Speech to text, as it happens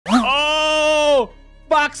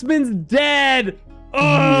Foxman's dead. Oh,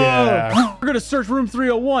 yeah. We're gonna search room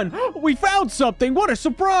 301. We found something. What a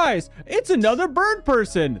surprise. It's another bird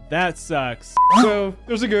person. That sucks. So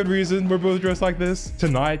there's a good reason we're both dressed like this.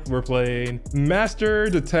 Tonight we're playing Master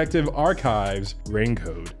Detective Archives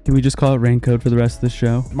Raincode. Can we just call it Raincode for the rest of the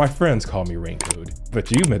show? My friends call me Raincode,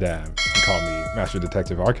 but you, madame, can call me Master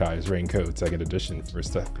Detective Archives Raincode 2nd edition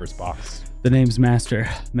first box. The name's Master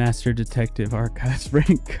Detective Archives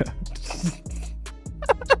Raincode.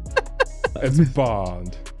 It's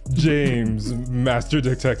Bond. James, Master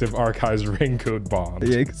Detective Archives Raincode Bond.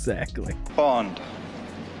 Yeah, exactly. Bond.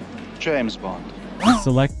 James Bond.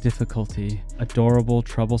 Select difficulty. Adorable,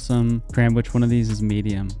 troublesome. Kram, which one of these is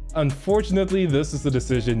medium? Unfortunately, this is the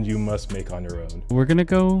decision you must make on your own. We're gonna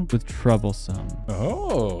go with troublesome.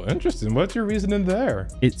 Oh, interesting. What's your reasoning there?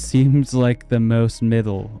 It seems like the most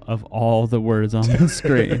middle of all the words on the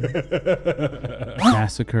screen.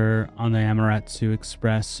 Massacre on the Amaterasu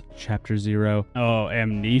Express, Chapter 0. Oh,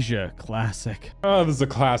 Amnesia, classic. Oh, this is a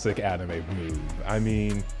classic anime move. I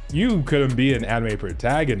mean, you couldn't be an anime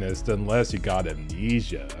protagonist unless you got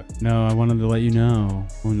amnesia. No, I wanted to let you know.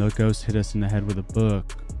 When the ghost hit us in the head with a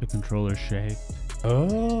book, the controller shaked.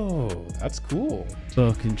 Oh, that's cool.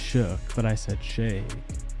 Book and shook, but I said shake.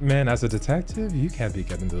 Man, as a detective, you can't be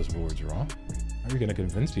getting those words wrong. How are you gonna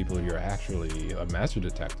convince people you're actually a master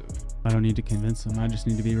detective? I don't need to convince them. I just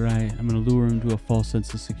need to be right. I'm gonna lure them to a false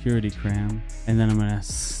sense of security, Kram, and then I'm gonna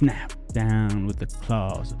snap down with the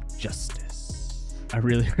claws of justice. I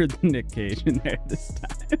really heard the Nick Cage in there this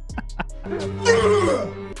time.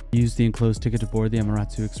 Use the enclosed ticket to board the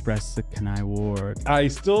Amaterasu Express to Kanai Ward. I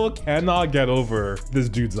still cannot get over this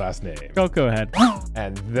dude's last name. Go ahead.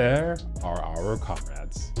 And there are our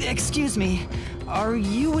comrades. Excuse me, are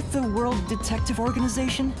you with the World Detective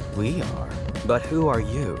Organization? We are. But who are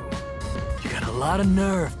you? You got a lot of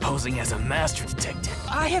nerve posing as a master detective.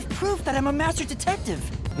 I have proof that I'm a master detective.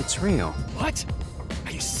 It's real. What?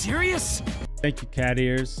 Are you serious? Thank you, cat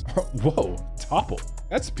ears. Whoa, Doppl.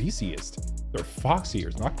 That's speciest. They're fox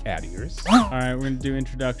ears, not cat ears. All right, we're gonna do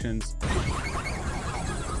introductions.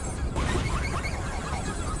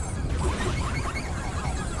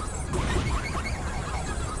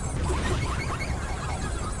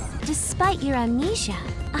 Despite your amnesia,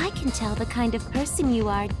 I can tell the kind of person you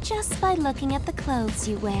are just by looking at the clothes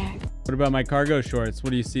you wear. What about my cargo shorts? What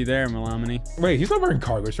do you see there, Melamini? Wait, he's not wearing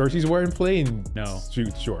cargo shorts. He's wearing plain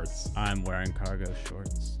suit shorts. I'm wearing cargo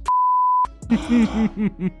shorts. I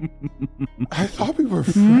thought we were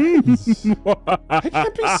friends. I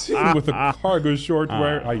can't be seen with a cargo short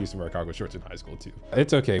wear. I used to wear cargo shorts in high school too.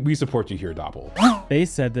 It's okay. We support you here, Doppl. They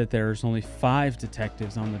said that there's only 5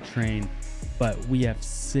 detectives on the train, but we have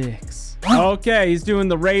 6. Okay, he's doing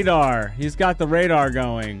the radar. He's got the radar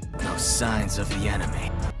going. No signs of the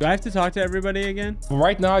enemy. Do I have to talk to everybody again?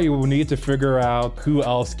 Right now, you will need to figure out who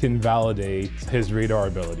else can validate his radar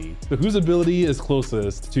ability. So whose ability is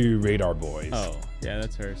closest to Radar Boys? Oh, yeah,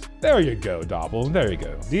 that's hers. There you go, Doppl. There you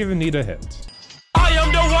go. Do you even need a hint? I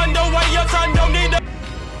am the one, the way your son don't need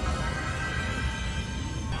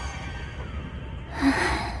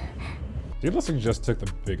She looks like she just took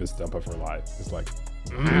the biggest dump of her life. It's like,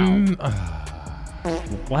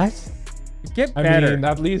 What? Get better. I mean,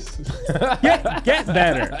 at least. get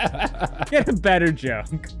better. Get a better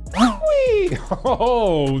joke. Whee!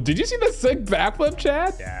 Oh, did you see the sick backflip,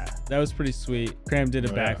 Chad? Yeah, that was pretty sweet. Kram did a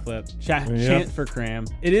backflip. Chant for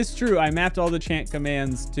Kram. It is true. I mapped all the chant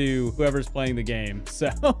commands to whoever's playing the game. So.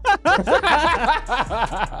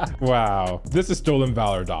 Wow. This is stolen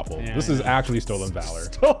valor, Doppl. Yeah, this is actually stolen valor.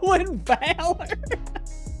 Stolen valor.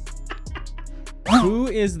 Who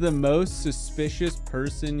is the most suspicious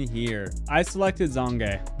person here? I selected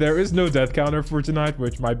Zonge. There is no death counter for tonight,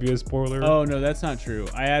 which might be a spoiler. Oh, no, that's not true.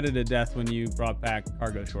 I added a death when you brought back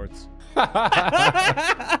cargo shorts.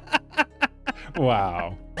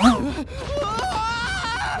 Wow.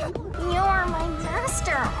 You're my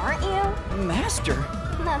master, aren't you? Master?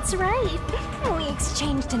 That's right. We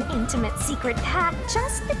exchanged an intimate secret pact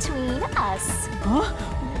just between us. Huh?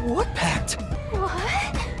 What pact?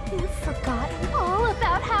 What? You've forgotten all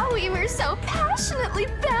about how we were so passionately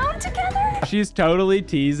bound together? She's totally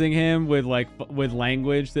teasing him with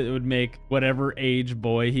language that would make whatever age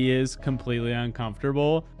boy he is completely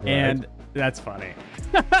uncomfortable. Right. And that's funny.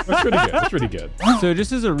 That's pretty good. That's pretty good. So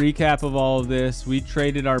just as a recap of all of this, we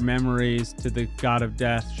traded our memories to the god of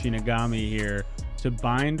death, Shinigami here, to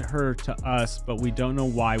bind her to us, but we don't know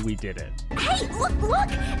why we did it. Hey, look!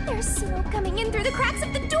 There's smoke coming in through the cracks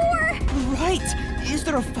of the door! Right! Is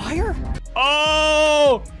there a fire?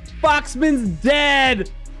 Oh! Foxman's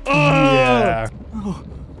dead! Oh! Yeah. Oh,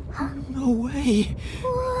 no way.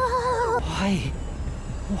 Whoa. Why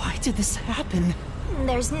Why did this happen?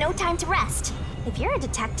 There's no time to rest. If you're a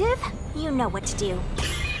detective, you know what to do.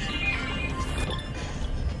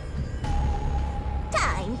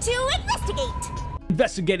 Time to investigate!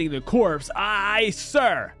 Investigating the corpse, aye,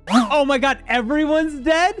 sir. Oh my god, everyone's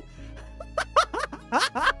dead?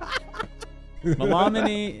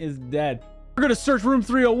 Melamine is dead. We're gonna search room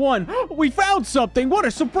 301. We found something, what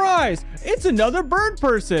a surprise! It's another bird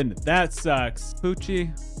person. That sucks.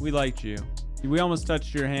 Poochie, we liked you. We almost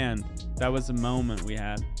touched your hand. That was a moment we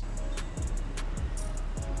had.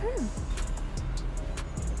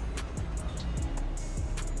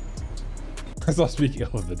 I saw Speak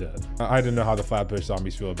Ill of the Dead. I didn't know how the Flatbush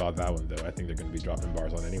zombies feel about that one, though. I think they're going to be dropping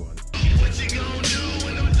bars on anyone. What you gonna do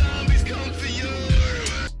when them zombies come for you?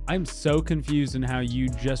 I'm so confused in how you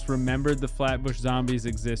just remembered the Flatbush Zombies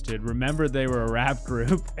existed, remembered they were a rap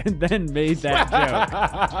group, and then made that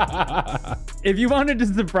joke. If you wanted to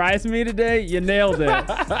surprise me today, you nailed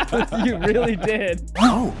it. You really did.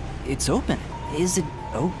 Oh, it's open. Is it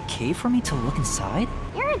okay for me to look inside?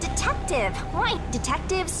 You're a detective. Why?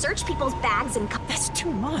 Detectives search people's bags and... That's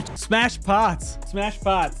too much. Smash pots. Smash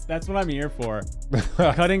pots. That's what I'm here for.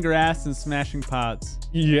 Cutting grass and smashing pots.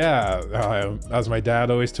 Yeah, as my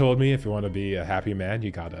dad always told me, if you want to be a happy man,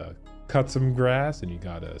 you gotta cut some grass and you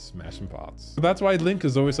gotta smash some pots. That's why Link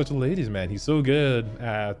is always such a ladies' man. He's so good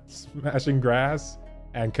at smashing grass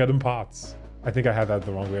and cutting pots. I think I had that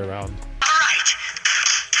the wrong way around.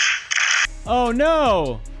 Oh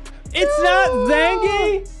no! It's not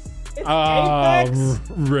Zangy! It's Apex!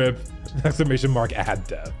 RIP. Exclamation mark at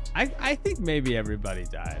death. I think maybe everybody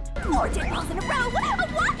died. More dead balls in a row! A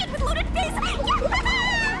walk-in with loaded face!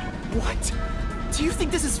 What? Do you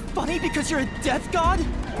think this is funny because you're a death god?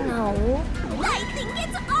 No. I think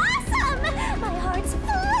it's awesome! My heart's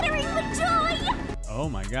fluttering with joy! Oh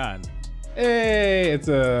my god. Hey, it's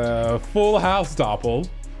a full house Doppl.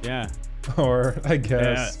 Yeah. Or, I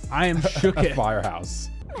guess, Yeah, I am shook. a firehouse.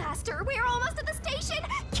 Master, we're almost at the station!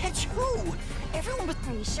 Catch who? Everyone but...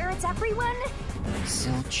 Are you sure it's everyone?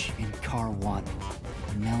 Zilch in car 1.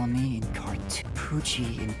 Melanie in car 2.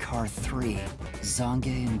 Poochie in car 3. Zonga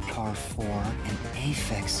in car 4. And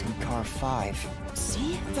Aphex in car 5.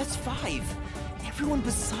 See? That's 5. Everyone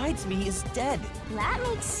besides me is dead. That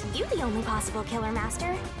makes you the only possible killer,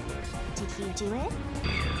 Master. Did you do it?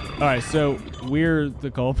 All right, so we're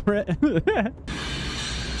the culprit.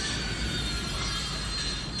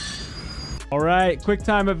 All right, quick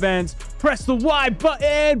time events. Press the Y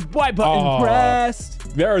button. Y button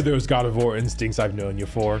pressed. There are those God of War instincts I've known you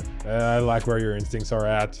for. I like where your instincts are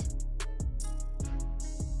at.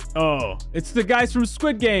 Oh, it's the guys from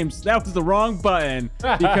Squid Games. That was the wrong button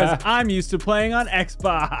because I'm used to playing on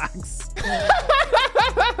Xbox.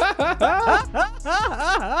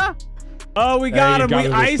 Oh, we got him. We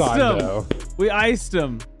iced him. Though. We iced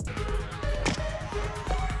him.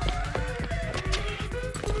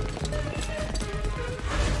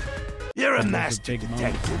 You're a master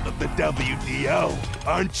detective of the WDO,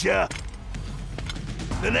 aren't ya?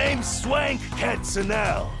 The name's Swank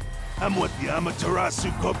Katsunel. I'm with the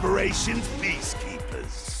Amaterasu Corporation's peacekeepers.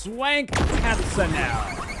 Swank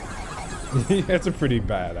Katsunel. That's a pretty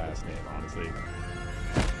badass name, honestly.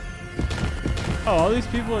 Oh, all these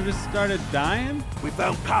people have just started dying? We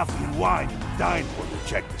found coffee and wine in the diner when we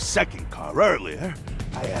checked the second car earlier.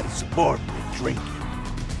 I had a subordinate drinking.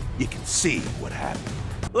 You can see what happened.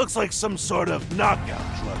 Looks like some sort of knockout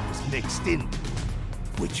drug was mixed into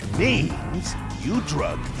it, which means you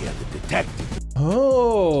drugged the other detective.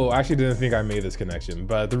 Oh, I actually didn't think I made this connection,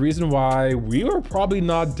 but the reason why we were probably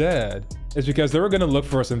not dead is because they were gonna look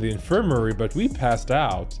for us in the infirmary, but we passed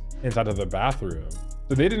out inside of the bathroom.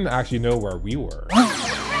 So they didn't actually know where we were.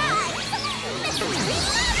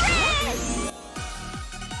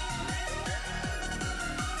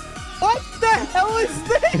 What the hell is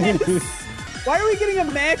this? Why are we getting a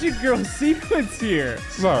Magic Girl sequence here?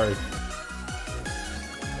 Sorry.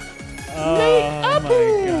 Oh my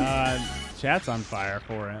god. Chat's on fire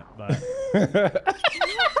for it, but...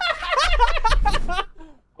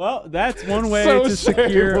 Well, that's one way to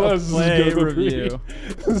secure a play review.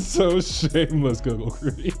 So shameless, Google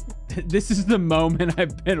Creek. This is the moment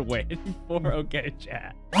I've been waiting for. Okay,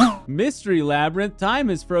 chat. Mystery Labyrinth. Time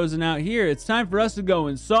is frozen out here. It's time for us to go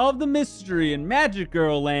and solve the mystery in Magic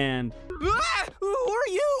Girl Land. Ah, who are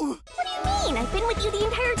you? What do you mean? I've been with you the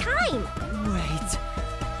entire time. Wait,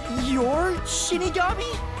 you're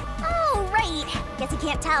Shinigami? Oh, right. Guess you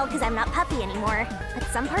can't tell because I'm not puffy anymore. But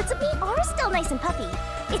some parts of me are still nice and puffy.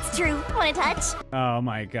 It's true. Want a touch? Oh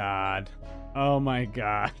my god. Oh my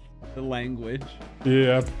god. The language.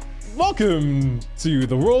 Yep. Welcome to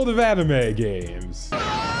the world of anime games.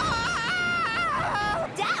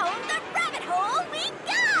 Dad!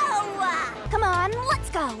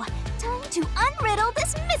 riddle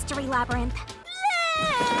this mystery labyrinth.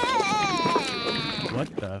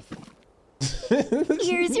 What the?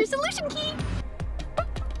 Here's your solution key.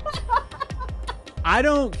 I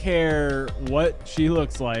don't care what she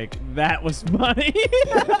looks like. That was funny.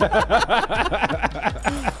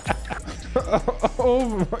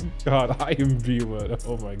 Oh my god, I am B-Wood.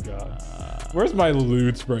 Oh my god. Where's my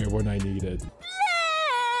lewd spray when I need it?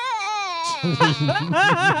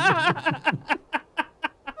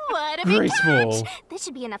 What a big Graceful. catch! This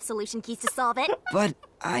should be enough solution keys to solve it. But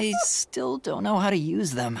I still don't know how to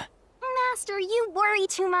use them. Master, you worry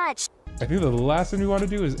too much. I think the last thing we want to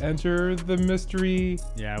do is enter the mystery.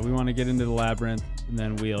 Yeah, we want to get into the labyrinth and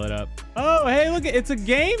then wheel it up. Oh, hey, look, it's a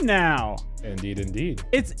game now. Indeed, indeed.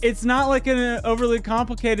 It's not like an overly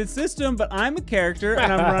complicated system, but I'm a character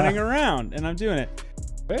and I'm running around and I'm doing it.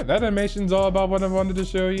 Yeah, that animation's all about what I wanted to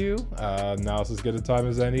show you. Now it's as good a time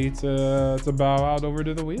as any to bow out over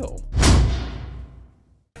to the wheel.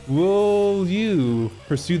 Will you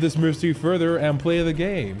pursue this mystery further and play the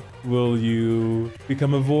game? Will you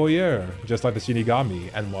become a voyeur, just like the Shinigami,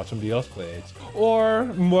 and watch somebody else play it? Or,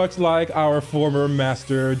 much like our former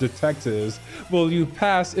master detectives, will you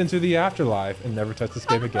pass into the afterlife and never touch this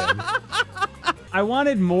game again? I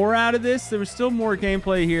wanted more out of this. There was still more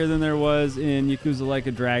gameplay here than there was in Yakuza Like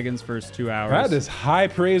a Dragon's first 2 hours. That is high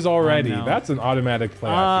praise already. I know. That's an automatic play,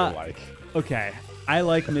 I feel like. Okay. I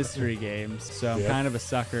like mystery games, so I'm Yeah. kind of a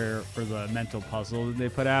sucker for the mental puzzle that they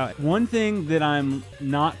put out. One thing that I'm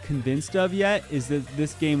not convinced of yet is that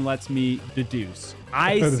this game lets me deduce.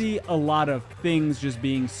 I see a lot of things just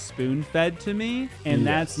being spoon-fed to me, and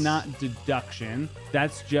that's not deduction.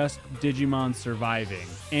 That's just Digimon surviving.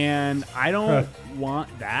 And I don't want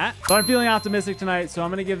that. But I'm feeling optimistic tonight, so I'm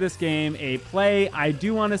going to give this game a play. I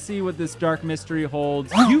do want to see what this dark mystery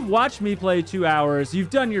holds. You've watched me play 2 hours. You've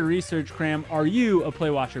done your research, Kram. Are you a play,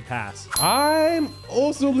 watch, or pass? I'm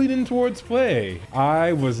also leaning towards play.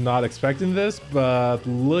 I was not expecting this, but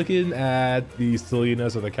looking at the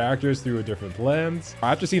silliness of the characters through a different lens,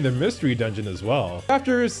 after seeing the mystery dungeon as well,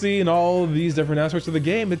 after seeing all of these different aspects of the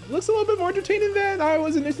game, it looks a little bit more entertaining than I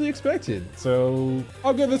was initially expected. So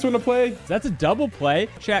I'll give this one a play. That's a double play.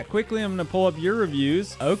 Chat quickly. I'm going to pull up your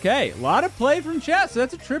reviews. Okay, a lot of play from chat, so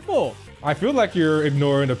that's a triple. I feel like you're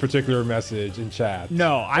ignoring a particular message in chat.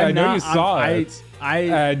 No, I know you saw it.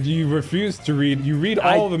 And you refused to read. You read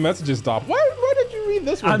all the messages, Doppl. Why did you read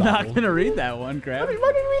this one, I'm Doppl? not going to read that one, Kram. Why did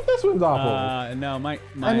you read this one, Doppl? No,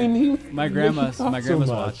 my grandma's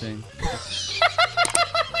watching.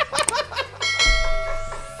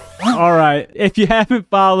 All right. If you haven't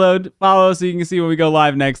followed, follow so you can see when we go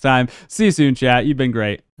live next time. See you soon, chat. You've been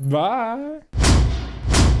great. Bye.